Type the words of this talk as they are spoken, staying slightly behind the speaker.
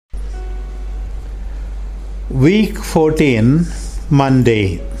Week 14,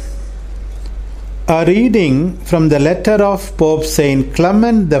 Monday. A reading from the letter of Pope Saint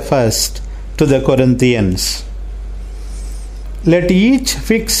Clement I to the Corinthians. Let each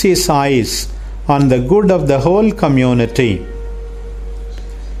fix his eyes on the good of the whole community.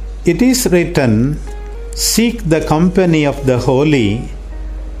 It is written, "Seek the company of the holy,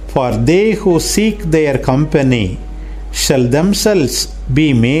 for they who seek their company shall themselves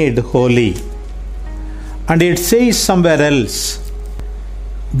be made holy." And it says somewhere else,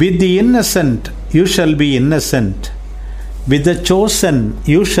 "With the innocent you shall be innocent, with the chosen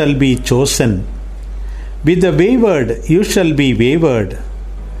you shall be chosen, with the wayward you shall be wayward."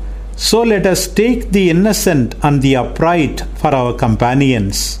 So let us take the innocent and the upright for our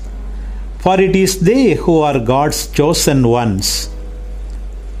companions, for it is they who are God's chosen ones.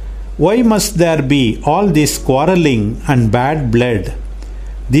 Why must there be all this quarreling and bad blood,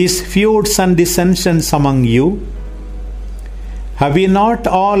 these feuds and dissensions among you? Have we not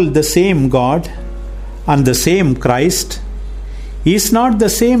all the same God and the same Christ? Is not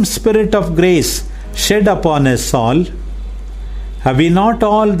the same Spirit of grace shed upon us all? Have we not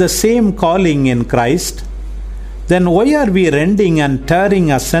all the same calling in Christ? Then why are we rending and tearing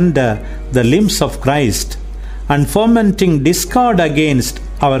asunder the limbs of Christ and fomenting discord against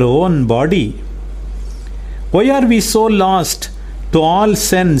our own body? Why are we so lost to all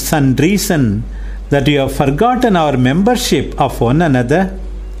sense and reason that we have forgotten our membership of one another?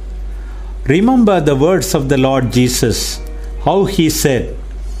 Remember the words of the Lord Jesus, how he said,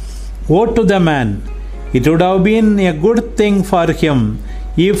 "Woe to the man! It would have been a good thing for him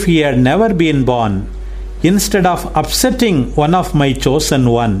if he had never been born, instead of upsetting one of my chosen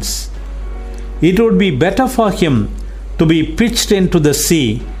ones. It would be better for him to be pitched into the sea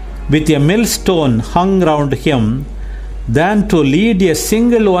with a millstone hung round him than to lead a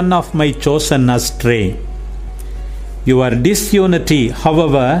single one of my chosen astray." Your disunity,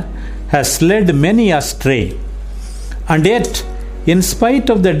 however, has led many astray. And yet, in spite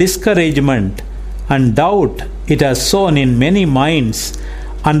of the discouragement and doubt it has sown in many minds,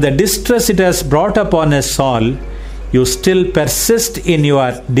 and the distress it has brought upon us all, you still persist in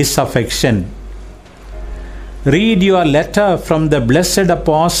your disaffection. Read your letter from the blessed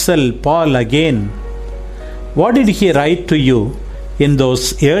Apostle Paul again. What did he write to you in those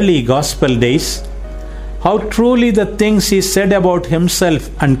early gospel days? How truly the things he said about himself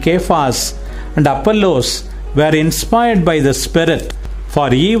and Cephas and Apollos were inspired by the Spirit,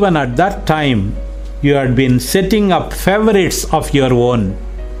 for even at that time you had been setting up favorites of your own.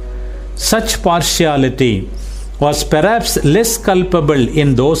 Such partiality was perhaps less culpable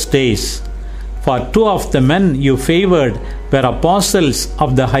in those days, for two of the men you favored were apostles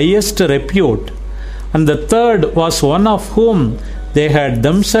of the highest repute, and the third was one of whom they had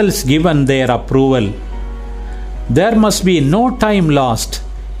themselves given their approval. There must be no time lost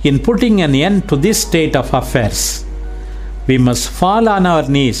in putting an end to this state of affairs. We must fall on our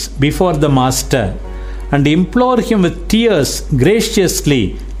knees before the Master and implore him with tears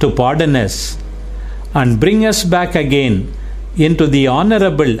graciously to pardon us and bring us back again into the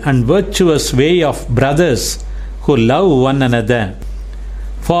honorable and virtuous way of brothers who love one another.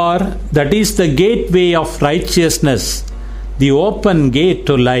 For that is the gateway of righteousness, the open gate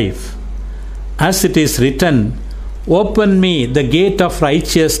to life. As it is written, "Open me the gate of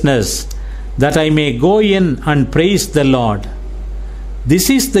righteousness, that I may go in and praise the Lord." This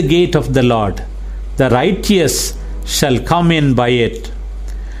is the gate of the Lord. The righteous shall come in by it.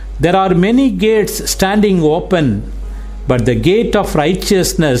 There are many gates standing open, but the gate of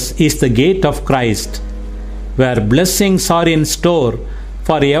righteousness is the gate of Christ, where blessings are in store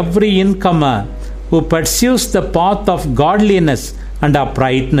for every incomer who pursues the path of godliness and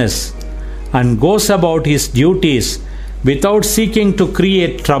uprightness and goes about his duties without seeking to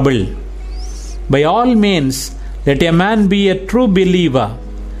create trouble. By all means, let a man be a true believer.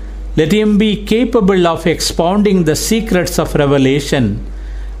 Let him be capable of expounding the secrets of revelation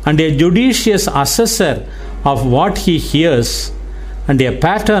and a judicious assessor of what he hears, and a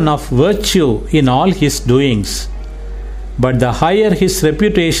pattern of virtue in all his doings. But the higher his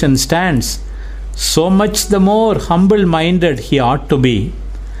reputation stands, so much the more humble-minded he ought to be.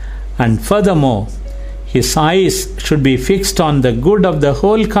 And furthermore, his eyes should be fixed on the good of the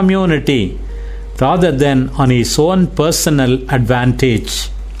whole community rather than on his own personal advantage.